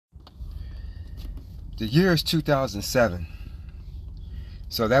The year is 2007.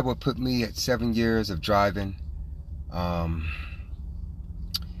 So that would put me at 7 years of driving.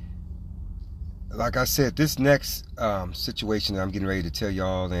 Like I said, this next situation that I'm getting ready to tell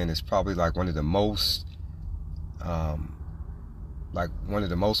y'all in is probably like one of the most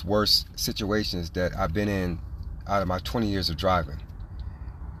worst situations that I've been in out of my 20 years of driving.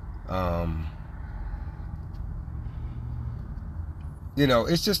 You know,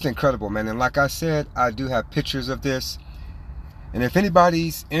 it's just incredible, man. And like I said, I do have pictures of this. And if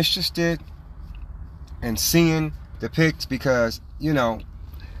anybody's interested in seeing the pics, because, you know,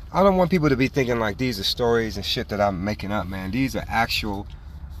 I don't want people to be thinking like these are stories and shit that I'm making up, man. These are actual,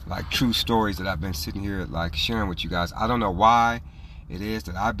 like, true stories that I've been sitting here, like, sharing with you guys. I don't know why it is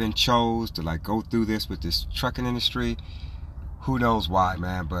that I've been chose to, like, go through this with this trucking industry. Who knows why,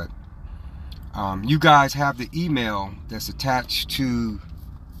 man. But you guys have the email that's attached to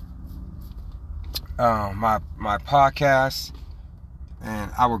my podcast,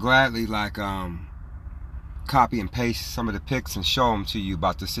 and I will gladly, like, copy and paste some of the pics and show them to you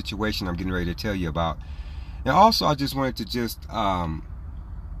about the situation I'm getting ready to tell you about. And also, I just wanted to just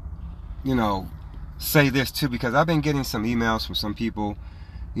you know, say this too, because I've been getting some emails from some people,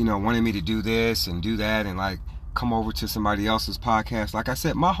 you know, wanting me to do this and do that and, like, come over to somebody else's podcast. Like I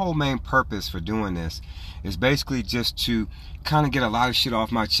said, my whole main purpose for doing this is basically just to kind of get a lot of shit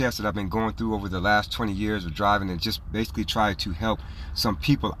off my chest that I've been going through over the last 20 years of driving, and just basically try to help some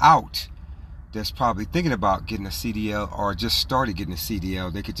people out that's probably thinking about getting a CDL or just started getting a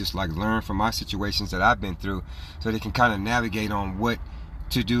CDL. They could just, like, learn from my situations that I've been through, so they can kind of navigate on what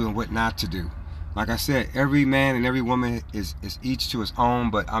to do and what not to do. Like I said, every man and every woman is each to his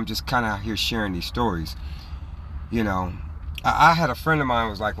own, but I'm just kind of out here sharing these stories. You know, I had a friend of mine who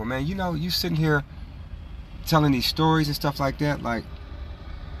was like, well, man, you know, you sitting here telling these stories and stuff like that, like,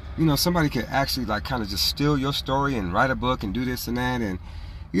 you know, somebody could actually, like, kind of just steal your story and write a book and do this and that. And,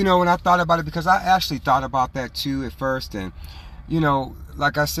 you know, when I thought about it, because I actually thought about that too at first, and, you know,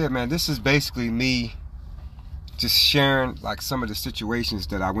 like I said, man, this is basically me just sharing, like, some of the situations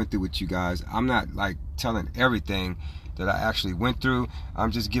that I went through with you guys. I'm not, like, telling everything that I actually went through.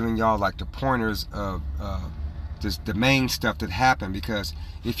 I'm just giving y'all, like, the pointers of just the main stuff that happened. Because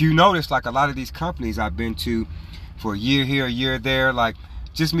if you notice, like, a lot of these companies I've been to for a year here, a year there, like,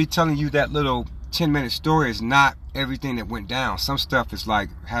 just me telling you that little 10-minute story is not everything that went down. Some stuff is, like,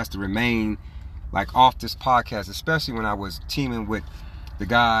 has to remain, like, off this podcast, especially when I was teaming with the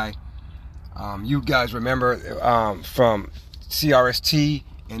guy, you guys remember, from CRST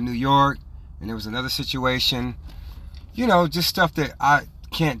in New York. And there was another situation, you know, just stuff that I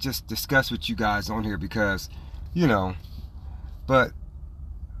can't just discuss with you guys on here because, you know. But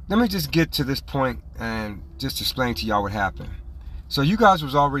let me just get to this point and just explain to y'all what happened. So you guys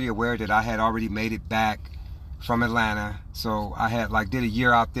was already aware that I had already made it back from Atlanta. So I had, like, did a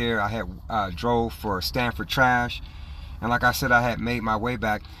year out there. I had drove for Stanford Trash. And like I said, I had made my way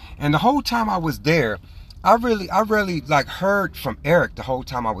back. And the whole time I was there, I rarely, like, heard from Eric the whole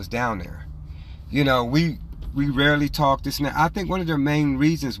time I was down there. You know, we rarely talked this and that. I think one of the main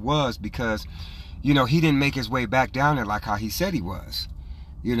reasons was because, you know, he didn't make his way back down there like how he said he was.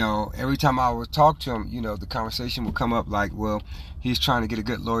 You know, every time I would talk to him, you know, the conversation would come up like, well, he's trying to get a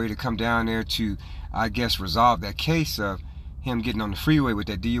good lawyer to come down there to, I guess, resolve that case of him getting on the freeway with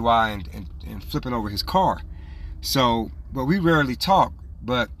that DUI and flipping over his car. So, but we rarely talk.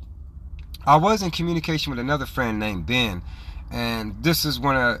 But I was in communication with another friend named Ben, and this is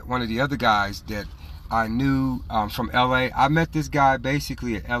one of the other guys that I knew from LA. I met this guy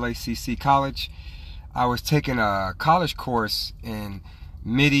basically at LACC College. I was taking a college course in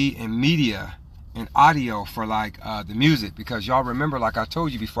MIDI and media and audio for, like, the music, because y'all remember, like I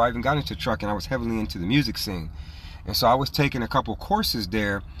told you before I even got into trucking, I was heavily into the music scene. And so I was taking a couple courses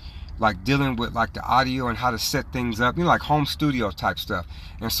there, like, dealing with, like, the audio and how to set things up, you know, like home studio type stuff.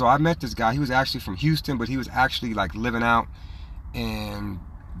 And so I met this guy. He was actually from Houston, but he was actually, like, living out in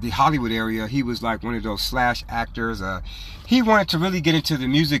the Hollywood area. He was, like, one of those slash actors. He wanted to really get into the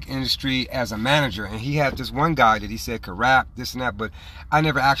music industry as a manager, and he had this one guy that he said could rap, this and that, but I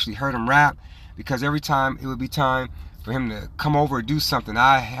never actually heard him rap, because every time it would be time for him to come over and do something,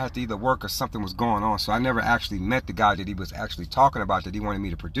 I had to either work or something was going on. So I never actually met the guy that he was actually talking about that he wanted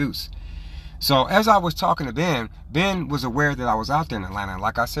me to produce. So as I was talking to Ben was aware that I was out there in Atlanta.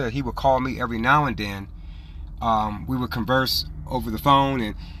 Like I said, he would call me every now and then. We would converse over the phone,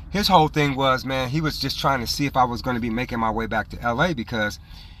 and his whole thing was, man, he was just trying to see if I was going to be making my way back to LA, because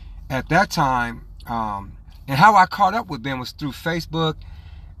at that time, and how I caught up with Ben was through Facebook,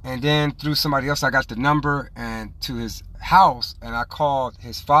 and then through somebody else I got the number and to his house, and I called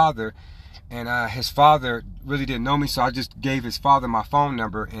his father, And his father really didn't know me, so I just gave his father my phone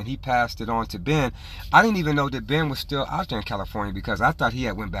number, and he passed it on to Ben. I didn't even know that Ben was still out there in California because I thought he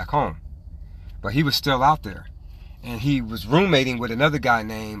had went back home. But he was still out there. And he was roommating with another guy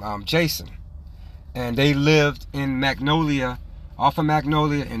named Jason. And they lived in Magnolia, off of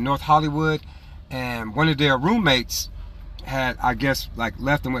Magnolia in North Hollywood. And one of their roommates had, I guess, like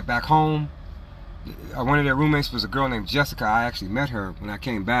left and went back home. One of their roommates was a girl named Jessica. I actually met her when I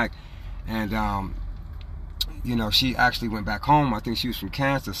came back. And, you know, she actually went back home. I think she was from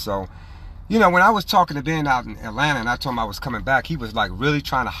Kansas. So, you know, when I was talking to Ben out in Atlanta and I told him I was coming back, he was like really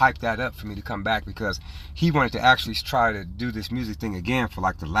trying to hype that up for me to come back because he wanted to actually try to do this music thing again for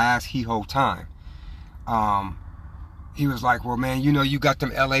like the last hee-ho time. He was like, well, man, you know, you got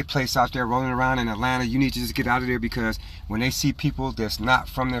them LA places out there rolling around in Atlanta. You need to just get out of there because when they see people that's not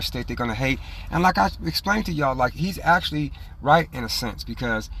from their state, they're going to hate. And like I explained to y'all, like he's actually right in a sense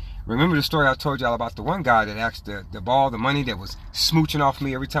because remember the story I told y'all about the one guy that asked the money that was smooching off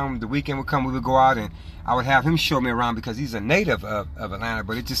me every time the weekend would come, we would go out and I would have him show me around because he's a native of Atlanta,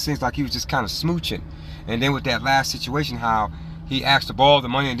 but it just seems like he was just kind of smooching. And then with that last situation, how he asked to borrow the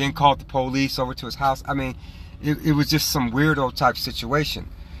money and then called the police over to his house. I mean, it was just some weirdo type situation.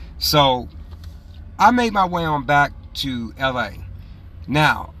 So I made my way on back to LA.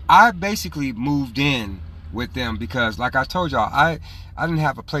 Now, I basically moved in with them because like I told y'all, I didn't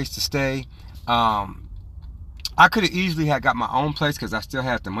have a place to stay. I could have easily had got my own place because I still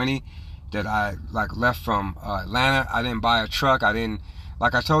had the money that I like left from Atlanta. I didn't buy a truck. I didn't,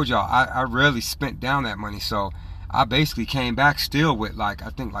 like I told y'all, I rarely spent down that money. So I basically came back still with like, I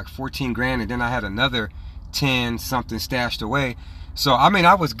think like 14 grand and then I had another 10 something stashed away. So I mean,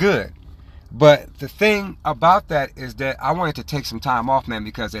 I was good. But the thing about that is that I wanted to take some time off, man,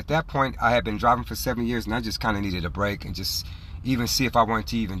 because at that point I had been driving for 7 years and I just kind of needed a break and just even see if I wanted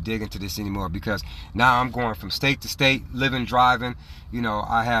to even dig into this anymore because now I'm going from state to state, living, driving. You know,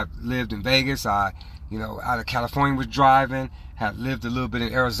 I have lived in Vegas. I, you know, out of California was driving, had lived a little bit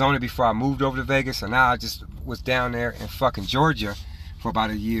in Arizona before I moved over to Vegas. And now I just was down there in fucking Georgia for about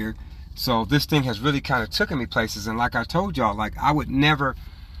a year. So this thing has really kind of taken me places. And like I told y'all, like I would never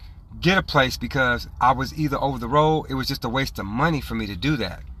get a place because I was either over the road. It was just a waste of money for me to do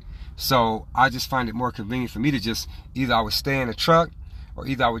that. So I just find it more convenient for me to just either I would stay in a truck or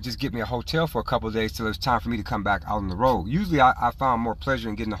either I would just get me a hotel for a couple of days till it was time for me to come back out on the road. Usually I found more pleasure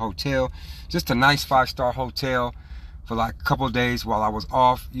in getting a hotel, just a nice 5-star hotel for like a couple of days while I was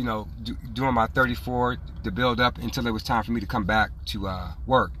off, you know, doing my 34 to build up until it was time for me to come back to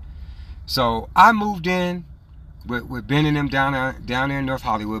work. So I moved in with Ben and them down there in North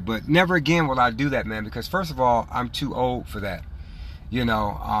Hollywood, but never again will I do that, man, because first of all, I'm too old for that. You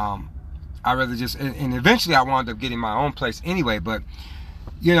know, I rather just, and eventually I wound up getting my own place anyway, but,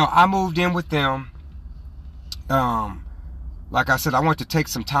 you know, I moved in with them. Like I said, I wanted to take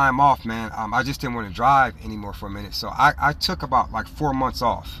some time off, man. I just didn't want to drive anymore for a minute. So I took about like 4 months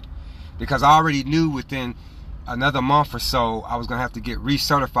off because I already knew within another month or so I was going to have to get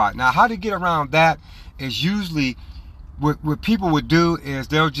recertified. Now, how to get around that is usually what people would do is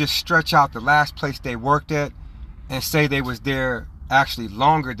they'll just stretch out the last place they worked at and say they was there actually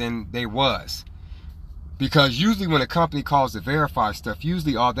longer than they was. Because usually when a company calls to verify stuff,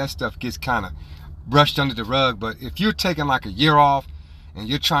 usually all that stuff gets kind of brushed under the rug. But if you're taking like a year off and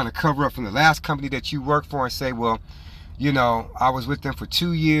you're trying to cover up from the last company that you worked for and say, well, you know, I was with them for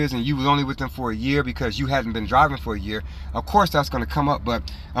 2 years and you was only with them for a year because you hadn't been driving for a year, of course that's going to come up.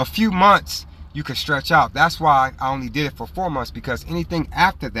 But a few months you can stretch out. That's why I only did it for 4 months, because anything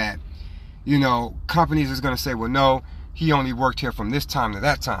after that, you know, companies is going to say, well, no, he only worked here from this time to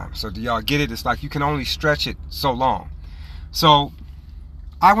that time. So do y'all get it? It's like you can only stretch it so long. So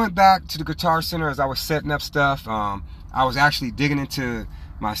I went back to the Guitar Center as I was setting up stuff. I was actually digging into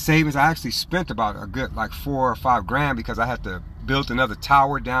my savings. I actually spent about a good like 4 or 5 grand because I had to build another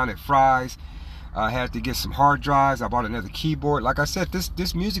tower down at Fry's. I had to get some hard drives. I bought another keyboard. Like I said,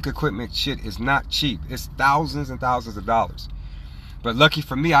 this music equipment shit is not cheap. It's thousands and thousands of dollars. But lucky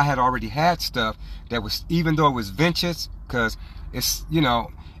for me, I had already had stuff that was, even though it was vintage, because it's, you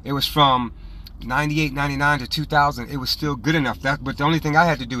know, it was from 98, 99 to 2000, it was still good enough. But the only thing I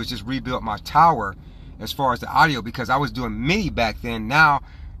had to do was just rebuild my tower as far as the audio, because I was doing MIDI back then. Now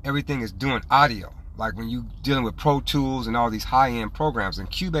everything is doing audio. Like when you dealing with Pro Tools and all these high-end programs, and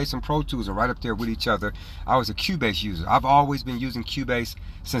Cubase and Pro Tools are right up there with each other. I was a Cubase user. I've always been using Cubase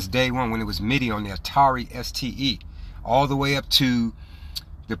since day one when it was MIDI on the Atari STE, all the way up to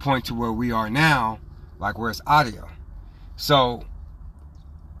the point to where we are now, like where it's audio. So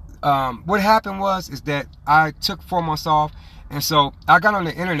what happened is that I took 4 months off, And so I got on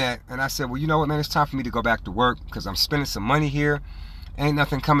the internet and I said, well, you know what, man, it's time for me to go back to work because I'm spending some money here. Ain't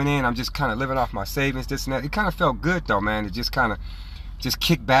nothing coming in. I'm just kind of living off my savings, this and that. It kind of felt good though, man. It just kind of just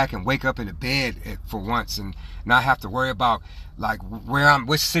kick back and wake up in the bed for once and not have to worry about like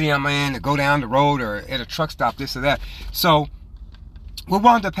which city I'm in, to go down the road or at a truck stop, this or that. So what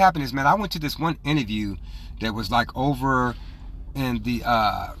wound up happening is, man, I went to this one interview that was like over in the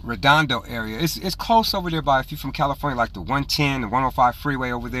Redondo area. It's close over there by, if you're from California, like the 110, the 105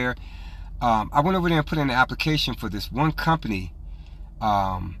 freeway over there. I went over there and put in an application for this one company.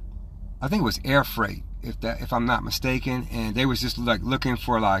 I think it was Air Freight, if I'm not mistaken, and they was just like looking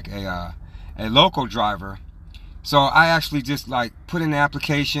for like a local driver. So I actually just like put in the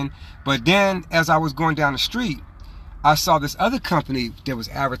application. But then as I was going down the street, I saw this other company that was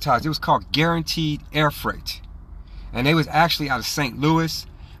advertised. It was called Guaranteed Air Freight. And they was actually out of St. Louis,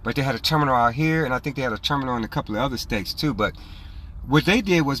 but they had a terminal out here, and I think they had a terminal in a couple of other states too. But what they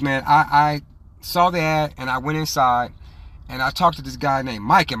did was, man, I saw the ad, and I went inside, and I talked to this guy named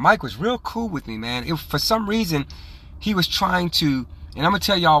Mike, and Mike was real cool with me, man. For some reason, he was trying to, and I'm going to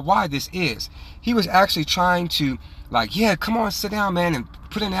tell y'all why this is. He was actually trying to, like, yeah, come on, sit down, man, and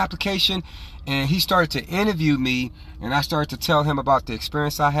put in an application. And he started to interview me, and I started to tell him about the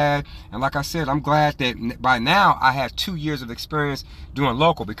experience I had. And like I said, I'm glad that by now I have 2 years of experience doing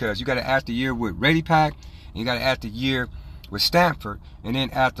local, because you got to add the year with ReadyPack, and you got to add the year with Stanford, and then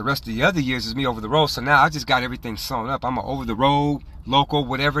add the rest of the other years is me over the road. So now I just got everything sewn up. I'm an over the road, local,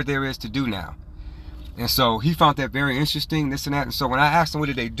 whatever there is to do now. And so he found that very interesting, this and that. And so when I asked him what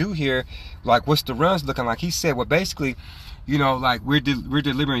did they do here, like what's the runs looking like, he said, well, basically, you know, like we're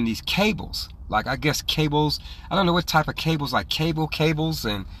delivering these cables, like I guess cables, I don't know what type of cables, like cables,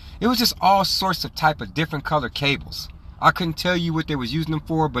 and it was just all sorts of type of different color cables. I couldn't tell you what they was using them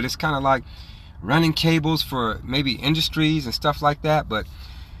for, but it's kind of like running cables for maybe industries and stuff like that. But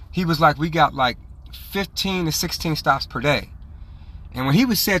he was like, we got like 15 to 16 stops per day. And when he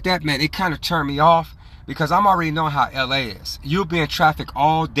was said that, man, it kind of turned me off, because I'm already knowing how LA is. You'll be in traffic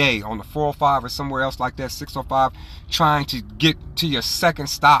all day on the 405 or somewhere else like that, 605, trying to get to your second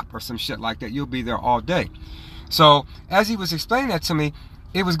stop or some shit like that. You'll be there all day. So as he was explaining that to me,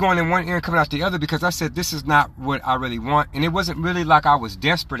 it was going in one ear and coming out the other, because I said, this is not what I really want. And it wasn't really like I was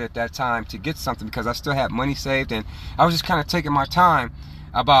desperate at that time to get something, because I still had money saved, and I was just kind of taking my time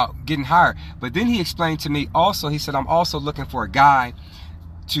about getting hired. But then he explained to me also, he said, I'm also looking for a guy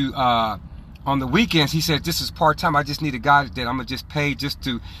to, on the weekends, he said, this is part-time. I just need a guy that I'm going to just pay just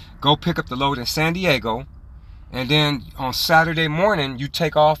to go pick up the load in San Diego. And then on Saturday morning, you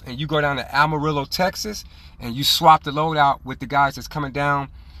take off and you go down to Amarillo, Texas, and you swap the load out with the guys that's coming down,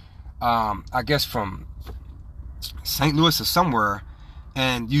 I guess from St. Louis or somewhere,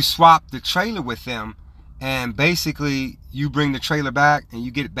 and you swap the trailer with them, and basically you bring the trailer back and you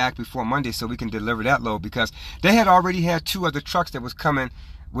get it back before Monday so we can deliver that load, because they had already had 2 other trucks that was coming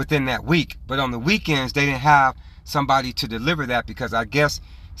within that week. But on the weekends, they didn't have somebody to deliver that, because I guess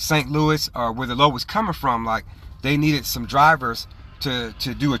St. Louis, or where the load was coming from, like they needed some drivers to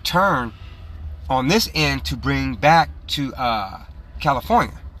do a turn on this end to bring back to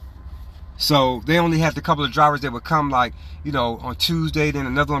California. So they only had a couple of drivers that would come, like, you know, on Tuesday, then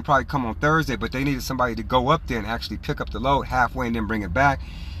another one probably come on Thursday, but they needed somebody to go up there and actually pick up the load halfway and then bring it back.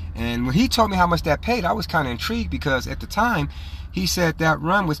 And when he told me how much that paid, I was kind of intrigued, because at the time he said that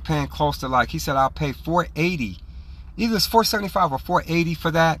run was paying close to, like, he said, I'll pay $480, either it's $475 or $480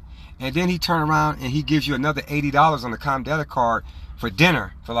 for that. And then he turned around and he gives you another $80 on the Comdata card for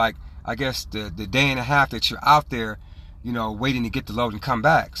dinner, for like, I guess the day and a half that you're out there, you know, waiting to get the load and come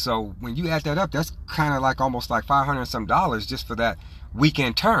back. So when you add that up, that's kind of like almost like $500 and some just for that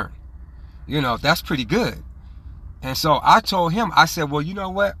weekend turn. You know, that's pretty good. And so I told him, I said, well, you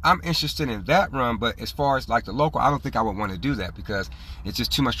know what? I'm interested in that run, but as far as like the local, I don't think I would want to do that, because it's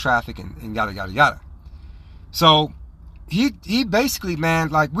just too much traffic and yada, yada, yada. So he basically, man,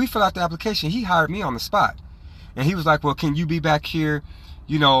 like we filled out the application. He hired me on the spot. And he was like, well, can you be back here,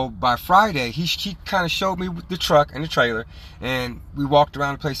 you know, by Friday? He kind of showed me the truck and the trailer, and we walked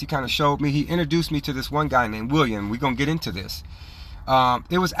around the place. He kind of showed me. He introduced me to this one guy named William. We're going to get into this.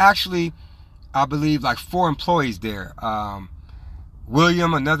 It was actually, I believe, like 4 employees there.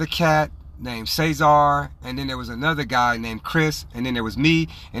 William, another cat named Cesar, and then there was another guy named Chris, and then there was me,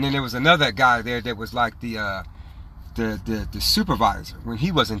 and then there was another guy there that was like the supervisor when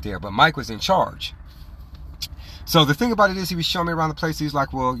he wasn't there, but Mike was in charge. So the thing about it is, he was showing me around the place. He was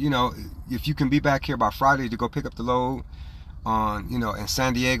like, well, you know, if you can be back here by Friday to go pick up the load on, you know, in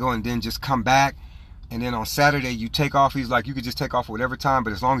San Diego, and then just come back, and then on Saturday you take off. He's like, you could just take off at whatever time,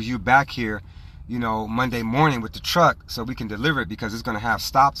 but as long as you're back here, you know, Monday morning with the truck so we can deliver it, because it's going to have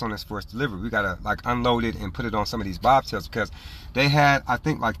stops on us for its delivery. We got to like unload it and put it on some of these bobtails, because they had, I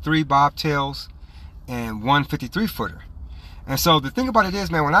think, like 3 bobtails and 1 53-footer. And so the thing about it is,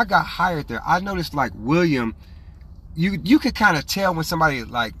 man, when I got hired there, I noticed like William, you could kind of tell when somebody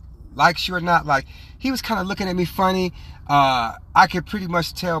like likes you or not. Like, he was kind of looking at me funny. I could pretty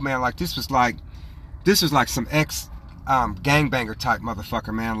much tell, man, like this was like some ex gangbanger type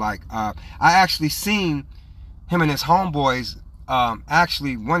motherfucker, man. Like, I actually seen him and his homeboys.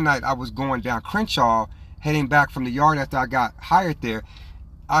 Actually, one night I was going down Crenshaw, heading back from the yard after I got hired there.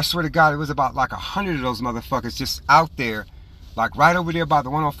 I swear to God, it was about like 100 of those motherfuckers just out there, like right over there by the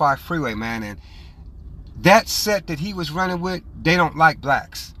 105 freeway, man. And that set that he was running with, they don't like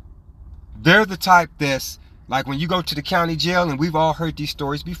blacks. They're the type that's like, when you go to the county jail, and we've all heard these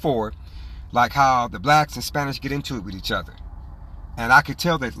stories before, like how the blacks and Spanish get into it with each other. And I could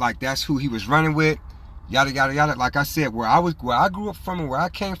tell that, like, that's who he was running with, yada, yada, yada. Like I said, where I grew up from and where I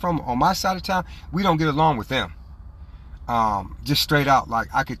came from on my side of town, we don't get along with them. Just straight out, like,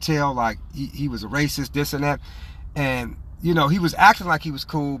 I could tell, like, he was a racist, this and that. And, you know, he was acting like he was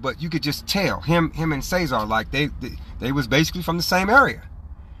cool, but you could just tell him and Cesar, like, they was basically from the same area.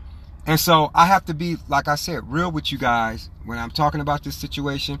 And so I have to be, like I said, real with you guys when I'm talking about this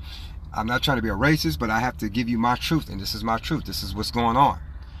situation. I'm not trying to be a racist, but I have to give you my truth, and this is my truth. This is what's going on.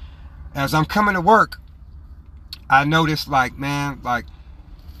 As I'm coming to work, I noticed, like, man, like,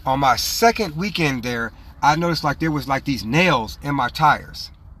 on my second weekend there, I noticed, like, there was, like, these nails in my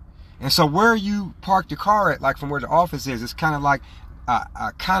tires. And so where you park the car at, like, from where the office is, it's kind of like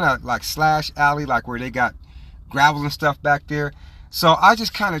a kind of like slash alley, like where they got gravel and stuff back there. So I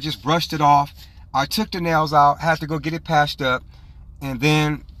just kind of just brushed it off. I took the nails out, had to go get it patched up, and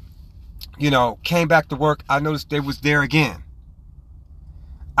then, you know, came back to work. I noticed they was there again.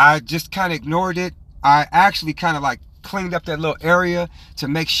 I just kind of ignored it. I actually kind of like cleaned up that little area to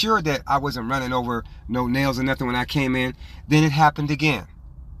make sure that I wasn't running over no nails or nothing when I came in. Then it happened again.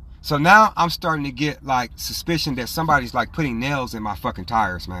 So now I'm starting to get like suspicion that somebody's like putting nails in my fucking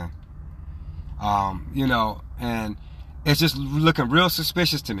tires, man. You know, and it's just looking real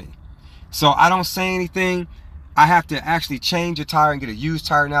suspicious to me. So I don't say anything. I have to actually change a tire and get a used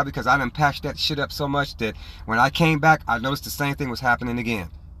tire now, because I done patched that shit up so much that when I came back, I noticed the same thing was happening again.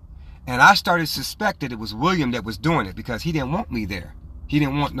 And I started to suspect that it was William that was doing it, because he didn't want me there. He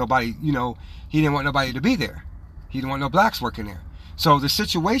didn't want nobody, you know, he didn't want nobody to be there. He didn't want no blacks working there. So the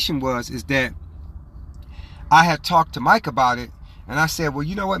situation is that I had talked to Mike about it, and I said, well,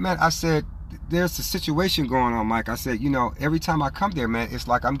 you know what, man? I said, there's a situation going on, Mike. I said, you know, every time I come there, man, it's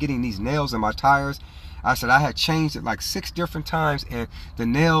like I'm getting these nails in my tires. I said, I had changed it like 6 different times, and the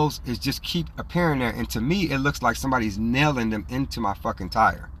nails is just keep appearing there. And to me, it looks like somebody's nailing them into my fucking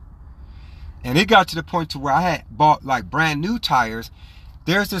tire. And it got to the point to where I had bought like brand new tires.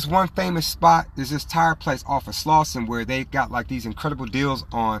 There's this one famous spot, there's this tire place off of Slauson where they got like these incredible deals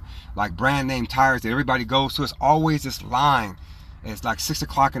on like brand name tires that everybody goes to. It's always this line. It's like 6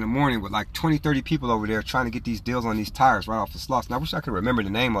 o'clock in the morning with like 20, 30 people over there trying to get these deals on these tires right off of Slauson. I wish I could remember the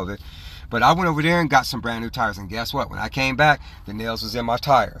name of it. But I went over there and got some brand new tires, and guess what? When I came back, the nails was in my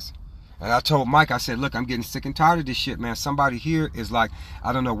tires. And I told Mike, I said, look, I'm getting sick and tired of this shit, man. Somebody here is like,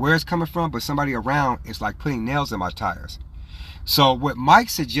 I don't know where it's coming from, but somebody around is like putting nails in my tires. So what Mike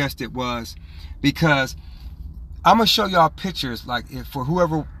suggested was, because I'm going to show y'all pictures, like for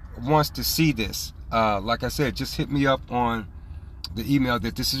whoever wants to see this, like I said, just hit me up on the email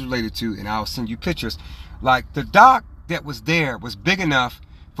that this is related to, and I'll send you pictures. Like, the dock that was there was big enough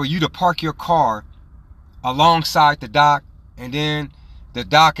for you to park your car alongside the dock, and then the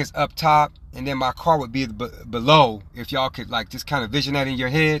dock is up top, and then my car would be below, if y'all could like just kind of vision that in your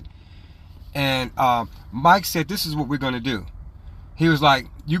head. And Mike said, this is what we're going to do. He was like,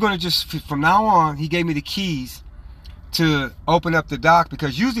 you're going to just, from now on, he gave me the keys to open up the dock,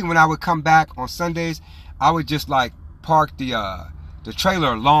 because usually when I would come back on Sundays, I would just like park the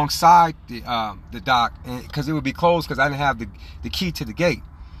trailer alongside the dock, because it would be closed, because I didn't have the key to the gate,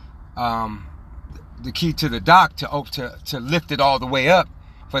 the key to the dock to lift it all the way up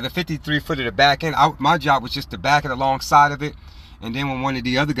for the 53-footer to back in. My job was just to back it alongside of it, and then when one of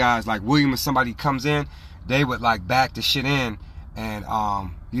the other guys, like William or somebody, comes in, they would like back the shit in and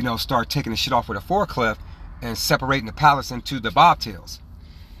you know, start taking the shit off with a forklift and separating the pallets into the bobtails.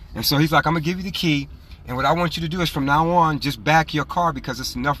 And so he's like, I'm gonna give you the key, and what I want you to do is from now on, just back your car, because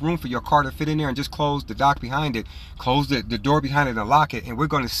it's enough room for your car to fit in there, and just close the dock behind it, close the door behind it and lock it, and we're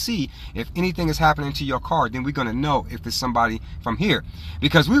going to see if anything is happening to your car. Then we're going to know if it's somebody from here,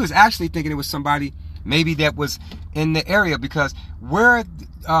 because we was actually thinking it was somebody maybe that was in the area, because where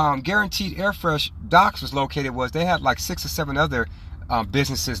Guaranteed Air Fresh Docks was located was they had like 6 or 7 other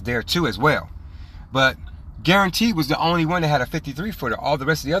businesses there too as well. But Guaranteed was the only one that had a 53-footer. All the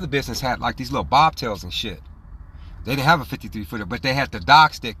rest of the other business had like these little bobtails and shit. They didn't have a 53-footer, but they had the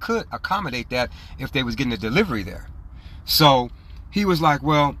docks that could accommodate that if they was getting a delivery there. So he was like,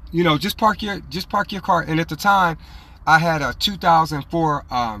 well, you know, just park your car. And at the time, I had a 2004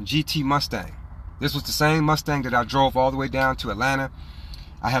 GT Mustang. This was the same Mustang that I drove all the way down to Atlanta.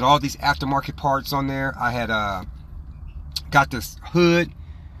 I had all these aftermarket parts on there. I had got this hood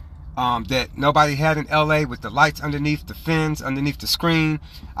that nobody had in LA with the lights underneath the fins, underneath the screen.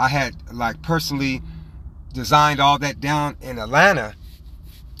 I had like personally designed all that down in Atlanta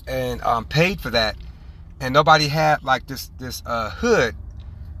and paid for that. And nobody had like this hood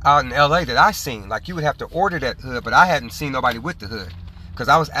out in LA that I seen. Like you would have to order that hood, but I hadn't seen nobody with the hood because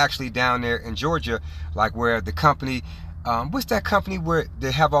I was actually down there in Georgia, like where the company, what's that company where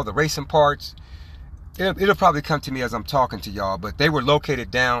they have all the racing parts? It'll probably come to me as I'm talking to y'all, but they were located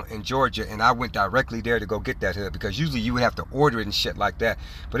down in Georgia, and I went directly there to go get that hood because usually you would have to order it and shit like that.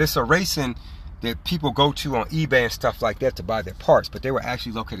 But it's a racing that people go to on eBay and stuff like that to buy their parts, but they were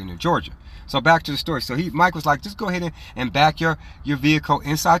actually located in Georgia. So back to the story. So Mike was like, just go ahead and back your vehicle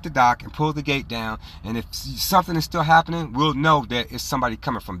inside the dock and pull the gate down, and if something is still happening, we'll know that it's somebody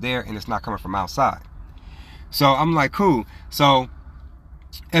coming from there and it's not coming from outside. So I'm like, cool. So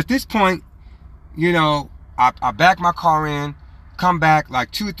at this point, you know, I back my car in, come back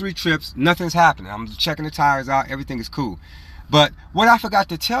like 2 or 3 trips, nothing's happening. I'm checking the tires out, everything is cool. But what I forgot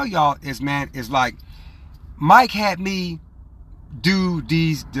to tell y'all is, man, is like Mike had me do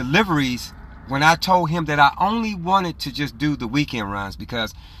these deliveries when I told him that I only wanted to just do the weekend runs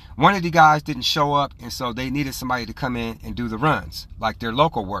because one of the guys didn't show up, and so they needed somebody to come in and do the runs, like their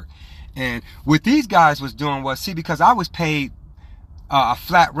local work. And what these guys was doing was, see, because I was paid a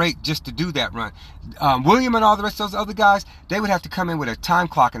flat rate just to do that run. William and all the rest of those other guys, they would have to come in with a time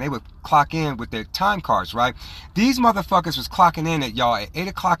clock, and they would clock in with their time cards, right? These motherfuckers was clocking in at y'all at 8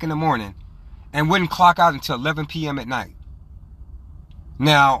 o'clock in the morning and wouldn't clock out until 11 p.m. at night.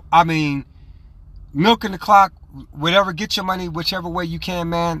 Now, I mean, milking the clock, whatever, get your money whichever way you can,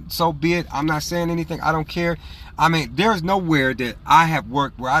 man, so be it. I'm not saying anything. I don't care. I mean, there's nowhere that I have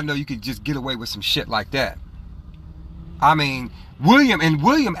worked where I know you could just get away with some shit like that. I mean,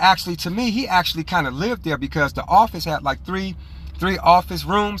 William actually, to me, he actually kind of lived there because the office had like three office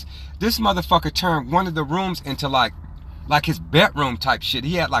rooms. This motherfucker turned one of the rooms into like his bedroom type shit.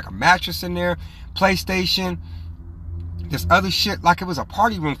 He had like a mattress in there, PlayStation, this other shit, like it was a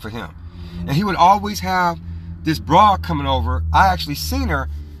party room for him. And he would always have this broad coming over. I actually seen her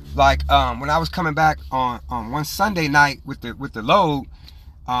like when I was coming back on one Sunday night with the load.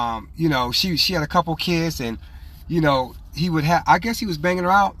 You know, she had a couple kids, and you know, he would have, I guess he was banging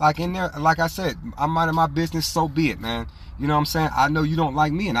her out like in there. Like I said, I'm minding my business, so be it, man. You know what I'm saying? I know you don't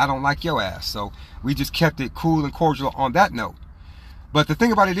like me and I don't like your ass. So we just kept it cool and cordial on that note. But the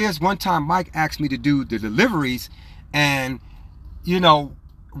thing about it is, one time Mike asked me to do the deliveries, and you know,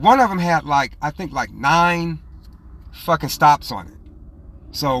 one of them had like, I think like 9 fucking stops on it.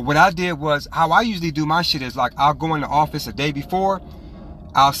 So what I did was, how I usually do my shit is like, I'll go in the office a day before,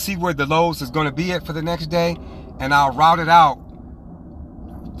 I'll see where the loads is going to be at for the next day, and I'll route it out,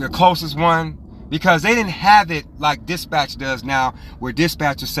 the closest one, because they didn't have it like dispatch does now, where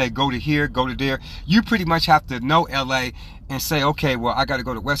dispatchers say go to here, go to there. You pretty much have to know LA and say, okay, well, I got to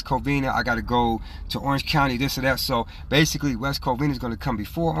go to West Covina, I got to go to Orange County, this or that. So basically, West Covina is going to come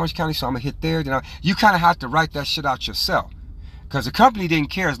before Orange County, so I'm going to hit there. Then you kind of have to write that shit out yourself, because the company didn't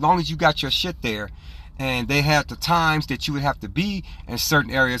care as long as you got your shit there. And they had the times that you would have to be in certain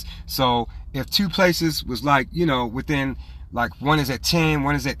areas. So if 2 places was like, you know, within, like one is at 10,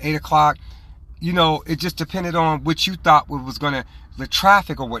 one is at 8 o'clock, you know, it just depended on what you thought was going to, the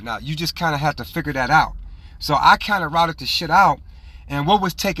traffic or whatnot. You just kind of had to figure that out. So I kind of routed the shit out. And what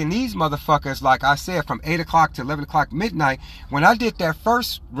was taking these motherfuckers, like I said, from 8 o'clock to 11 o'clock midnight, when I did that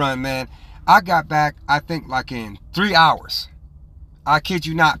first run, man, I got back, I think, like in 3 hours. I kid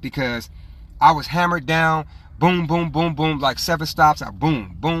you not, because I was hammered down, boom, boom, boom, boom, like 7 stops,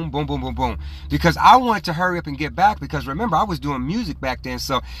 boom, boom, boom, boom, boom, boom. Because I wanted to hurry up and get back, because remember, I was doing music back then,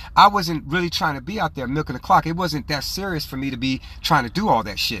 so I wasn't really trying to be out there milking the clock. It wasn't that serious for me to be trying to do all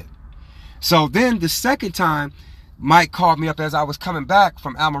that shit. So then the second time, Mike called me up as I was coming back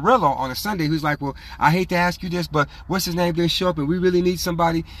from Amarillo on a Sunday. He was like, well, I hate to ask you this, but what's his name didn't show up and we really need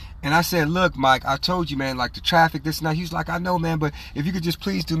somebody. And I said, look, Mike, I told you, man, like the traffic, this and that. He was like, I know, man, but if you could just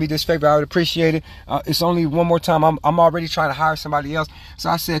please do me this favor, I would appreciate it. It's only one more time. I'm already trying to hire somebody else. So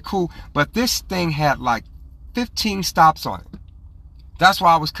I said, cool. But this thing had like 15 stops on it. That's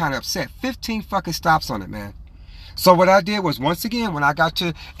why I was kind of upset. 15 fucking stops on it, man. So what I did was, once again, when I got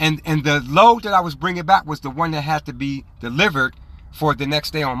to, and the load that I was bringing back was the one that had to be delivered for the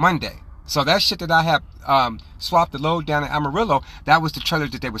next day on Monday. So that shit that I had swapped the load down in Amarillo, that was the trailer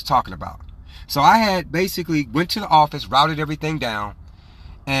that they was talking about. So I had basically went to the office, routed everything down,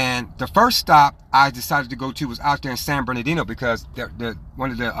 and the first stop I decided to go to was out there in San Bernardino because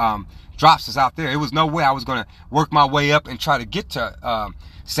one of the drops was out there. It was no way I was going to work my way up and try to get to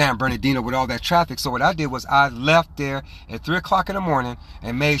San Bernardino with all that traffic. So what I did was I left there at 3 o'clock in the morning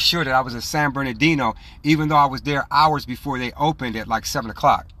and made sure that I was at San Bernardino, even though I was there hours before they opened at like 7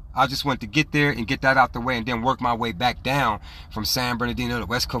 o'clock. I just wanted to get there and get that out the way and then work my way back down from San Bernardino to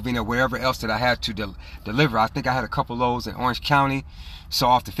West Covina, wherever else that I had to deliver. I think I had a couple loads in Orange County, so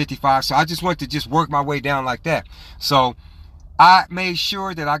off the 55. So I just wanted to just work my way down like that. So I made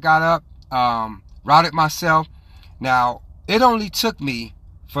sure that I got up, routed myself. Now, it only took me,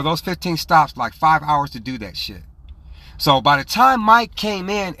 for those 15 stops, like 5 hours to do that shit. So by the time Mike came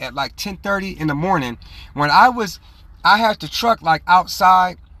in at like 10:30 in the morning, when I had the truck like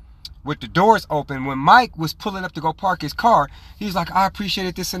outside with the doors open, when Mike was pulling up to go park his car, he's like, I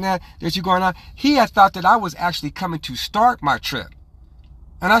appreciated this and that you going on. He had thought that I was actually coming to start my trip.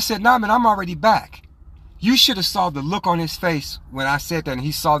 And I said, nah, man, I'm already back. You should have saw the look on his face when I said that, and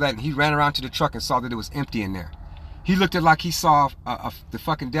he saw that, and he ran around to the truck and saw that it was empty in there. He looked at like he saw the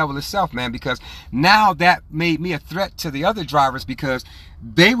fucking devil itself, man, because now that made me a threat to the other drivers, because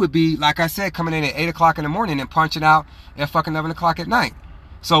they would be, like I said, coming in at 8 o'clock in the morning and punching out at fucking 11 o'clock at night.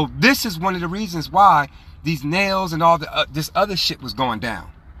 So this is one of the reasons why these nails and all the this other shit was going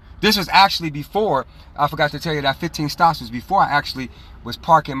down. This was actually before, I forgot to tell you, that 15 stops was before I actually was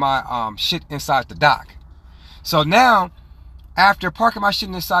parking my shit inside the dock. So now, after parking my shit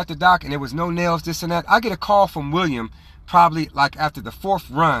inside the dock and there was no nails, this and that, I get a call from William probably like after the fourth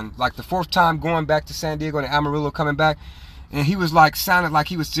run, like the fourth time going back to San Diego and Amarillo coming back. And he was like, sounded like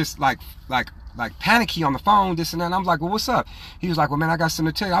he was just like panicky on the phone, this and that. And I'm like, well, what's up? He was like, well, man, I got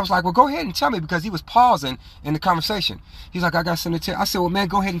something to tell you. I was like, well, go ahead and tell me, because he was pausing in the conversation. He's like, I got something to tell you. I said, well, man,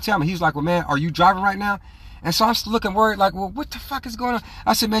 go ahead and tell me. He's like, well, man, are you driving right now? And so I'm still looking worried, like, well, what the fuck is going on?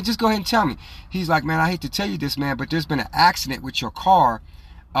 I said, man, just go ahead and tell me. He's like, man, I hate to tell you this, man, but there's been an accident with your car.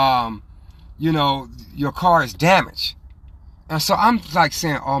 You know, your car is damaged. And so I'm like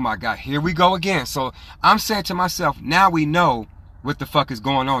saying, oh my God, here we go again. So I'm saying to myself, now we know what the fuck is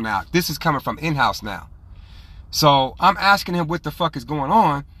going on now. This is coming from in-house now. So I'm asking him what the fuck is going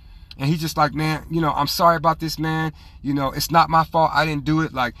on. And he's just like, man, you know, I'm sorry about this, man. You know, it's not my fault. I didn't do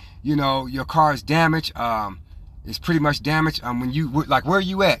it. Like, you know, your car is damaged. It's pretty much damaged. When you, like, where are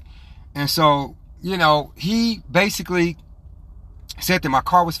you at? And so, you know, he basically said that my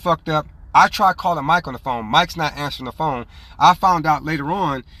car was fucked up. I tried calling Mike on the phone. Mike's not answering the phone. I found out later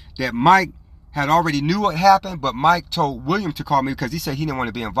on that Mike had already knew what happened, but Mike told William to call me because he said he didn't want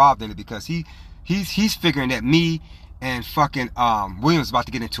to be involved in it, because he's figuring that me and fucking William's about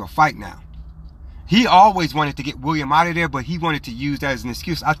to get into a fight now. He always wanted to get William out of there, but he wanted to use that as an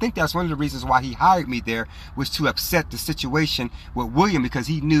excuse. I think that's one of the reasons why he hired me there, was to upset the situation with William, because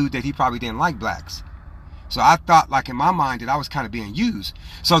he knew that he probably didn't like blacks. So I thought, like, in my mind, that I was kind of being used.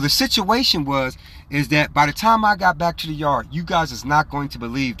 So the situation is that by the time I got back to the yard, you guys is not going to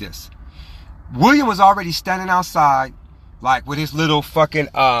believe this. William was already standing outside, like, with his little fucking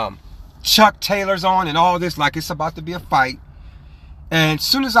Chuck Taylors on and all this, like it's about to be a fight. And as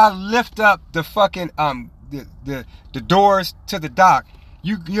soon as I lift up the fucking the doors to the dock,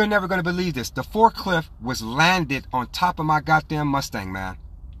 you're never gonna believe this. The forklift was landed on top of my goddamn Mustang, man.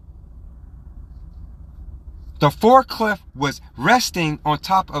 The forklift was resting on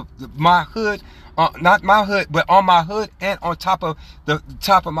top of my hood, not my hood, but on my hood and on top of the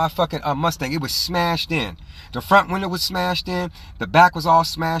top of my fucking Mustang. It was smashed in. The front window was smashed in. The back was all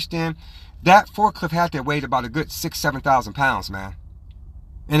smashed in. That forklift had to weigh about a good 6,000-7,000 pounds, man.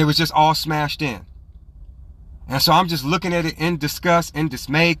 And it was just all smashed in. And so I'm just looking at it in disgust, in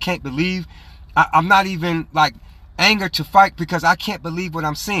dismay. Can't believe. I'm not even like angered to fight, because I can't believe what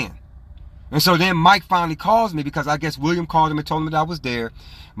I'm seeing. And so then Mike finally calls me, because I guess William called him and told him that I was there.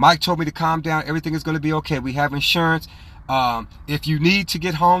 Mike told me to calm down. Everything is going to be okay. We have insurance. If you need to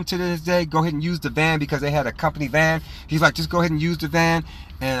get home to this day, go ahead and use the van, because they had a company van. He's like, just go ahead and use the van.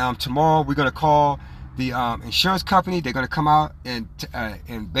 And tomorrow we're going to call the insurance company, they're going to come out and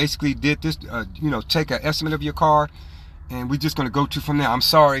basically did this, take an estimate of your car, and we're just going to go to from there. I'm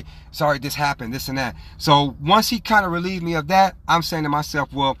sorry this happened, this and that. So once he kind of relieved me of that, I'm saying to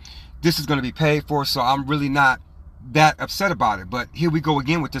myself, well, this is going to be paid for, so I'm really not that upset about it. But here we go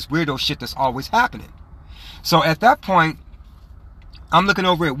again with this weirdo shit that's always happening. So at that point, I'm looking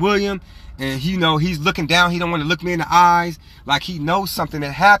over at William, and he's looking down. He don't want to look me in the eyes, like he knows something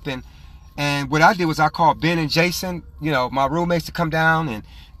that happened. And what I did was I called Ben and Jason, my roommates, to come down and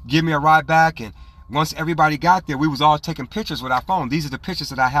give me a ride back. And once everybody got there, we was all taking pictures with our phone. These are the pictures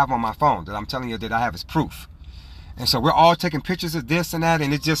that I have on my phone that I'm telling you that I have as proof. And so we're all taking pictures of this and that,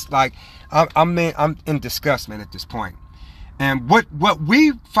 and it's just like I'm in disgust, man, at this point. And what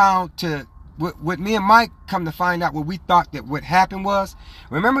we found what me and Mike come to find out, what we thought that what happened was,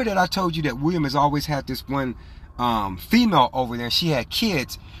 remember that I told you that William has always had this one female over there, and she had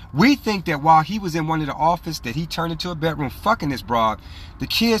kids. We think that while he was in one of the office that he turned into a bedroom fucking this broad, the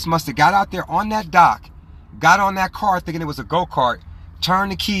kids must have got out there on that dock, got on that car thinking it was a go-kart,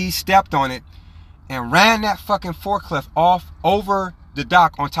 turned the keys, stepped on it, and ran that fucking forklift off over the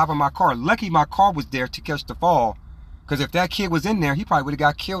dock on top of my car. Lucky my car was there to catch the fall, because if that kid was in there, he probably would have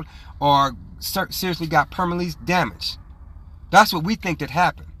got killed or seriously got permanently damaged. That's what we think that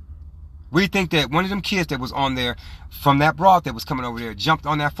happened. We think that one of them kids that was on there from that broad that was coming over there jumped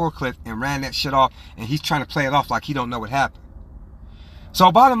on that forklift and ran that shit off, and he's trying to play it off like he don't know what happened. So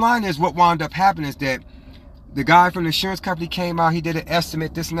bottom line is, what wound up happening is that the guy from the insurance company came out, he did an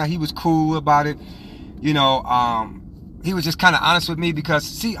estimate, this and that, he was cool about it. He was just kind of honest with me, because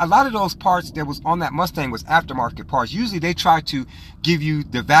see, a lot of those parts that was on that Mustang was aftermarket parts. Usually they try to give you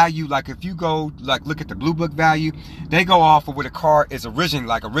the value, like if you go look at the Blue Book value, they go off of what a car is original,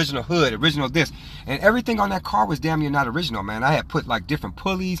 like original hood, original this, and everything on that car was damn near not original, man. I had put like different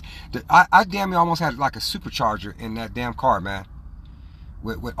pulleys. I damn near almost had like a supercharger in that damn car, man,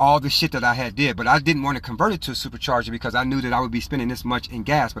 with all the shit that I had did. But I didn't want to convert it to a supercharger because I knew that I would be spending this much in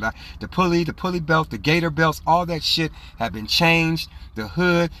gas. But the pulley belt, the gator belts, all that shit had been changed, the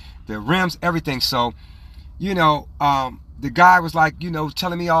hood, the rims, everything. So the guy was like,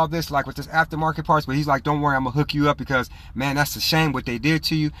 telling me all this, like with this aftermarket parts, but he's like, don't worry, I'm gonna hook you up, because man, that's a shame what they did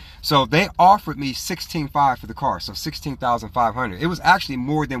to you. So they offered me $16,500 for the car, so $16,500. It was actually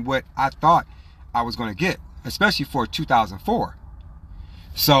more than what I thought I was gonna get, especially for 2004.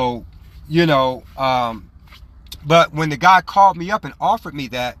 So, but when the guy called me up and offered me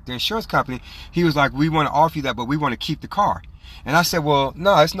that, the insurance company, he was like, we want to offer you that, but we want to keep the car. And I said, well,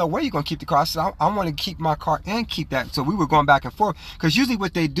 no, there's no way you're going to keep the car. I said, I want to keep my car and keep that. So we were going back and forth, because usually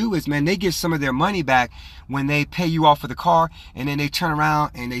what they do is, man, they get some of their money back when they pay you off for the car, and then they turn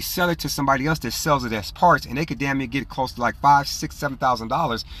around and they sell it to somebody else that sells it as parts, and they could damn near get close to like $5,000, $6,000,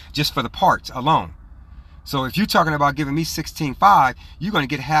 $7,000 just for the parts alone. So if you're talking about giving me $16,500, you're going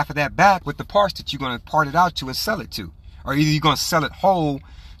to get half of that back with the parts that you're going to part it out to and sell it to. Or either you're going to sell it whole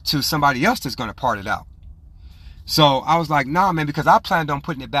to somebody else that's going to part it out. So I was like, nah, man, because I planned on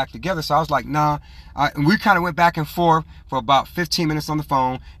putting it back together. So I was like, nah. And we kind of went back and forth for about 15 minutes on the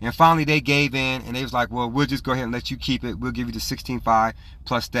phone. And finally they gave in, and they was like, well, we'll just go ahead and let you keep it. We'll give you the $16,500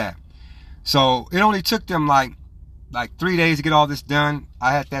 plus that. So it only took them like 3 days to get all this done.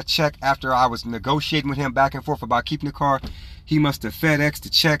 I had that check after I was negotiating with him back and forth about keeping the car. He must have FedExed the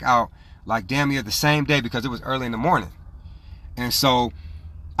check out like damn near the same day, because it was early in the morning. And so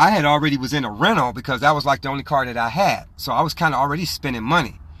I had already was in a rental, because that was like the only car that I had. So I was kind of already spending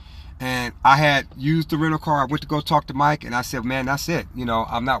money. And I had used the rental car. I went to go talk to Mike, and I said, man, that's it.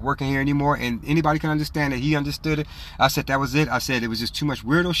 I'm not working here anymore. And anybody can understand that. He understood it. I said, that was it. I said, it was just too much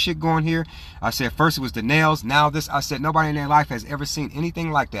weirdo shit going here. I said, first it was the nails, now this. I said, nobody in their life has ever seen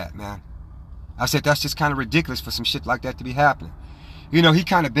anything like that, man. I said, that's just kind of ridiculous for some shit like that to be happening. He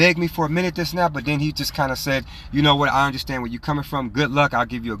kind of begged me for a minute this and that, but then he just kind of said, you know what, I understand where you're coming from. Good luck. I'll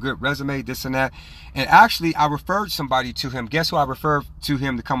give you a good resume, this and that. And actually, I referred somebody to him. Guess who I referred to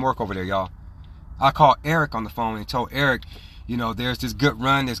him to come work over there, y'all? I called Eric on the phone and told Eric, there's this good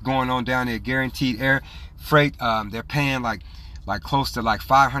run that's going on down there, guaranteed air freight. They're paying like close to like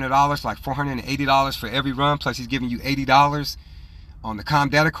 $500, like $480 for every run. Plus he's giving you $80 on the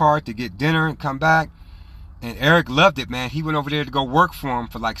Comdata card to get dinner and come back. And Eric loved it, man. He went over there to go work for him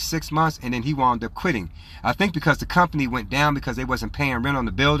for like 6 months, and then he wound up quitting. I think because the company went down because they wasn't paying rent on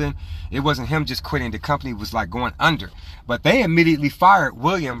the building. It wasn't him just quitting. The company was like going under. But they immediately fired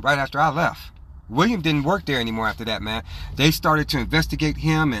William right after I left. William didn't work there anymore after that, man. They started to investigate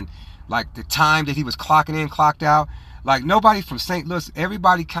him, and like the time that he was clocking in, clocked out. Like nobody from St. Louis,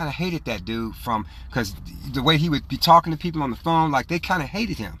 everybody kind of hated that dude because the way he would be talking to people on the phone, like they kind of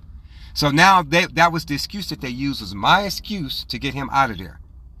hated him. So now that was the excuse that they used, was my excuse to get him out of there.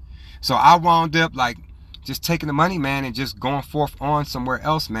 So I wound up like just taking the money, man, and just going forth on somewhere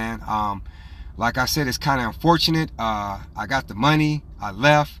else, man. Like I said, it's kind of unfortunate. I got the money, I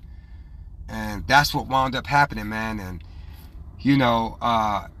left, and that's what wound up happening, man. And you know,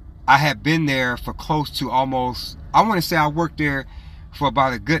 I had been there for close to almost, I want to say I worked there for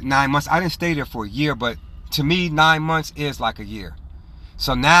about a good 9 months. I didn't stay there for a year, but to me, 9 months is like a year.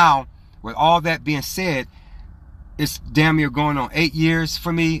 So now, with all that being said, it's damn near going on 8 years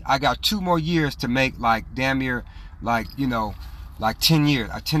for me. I got 2 more years to make like damn near like, you know, like 10 years,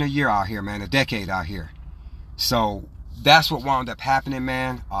 10 a year out here, man, a decade out here. So that's what wound up happening,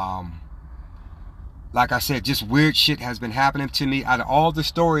 man. Like I said, just weird shit has been happening to me. Out of all the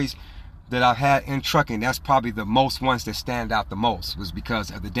stories that I've had in trucking, that's probably the most ones that stand out the most, was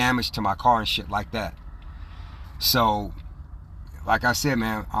because of the damage to my car and shit like that. So like I said,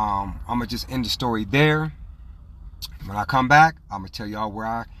 man, I'm gonna just end the story there. When I come back, I'm gonna tell y'all where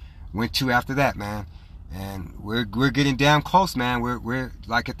I went to after that, man. And we're getting damn close, man. We're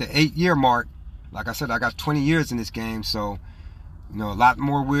like at the 8-year mark. Like I said, I got 20 years in this game, so you know, a lot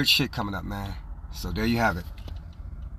more weird shit coming up, man. So there you have it.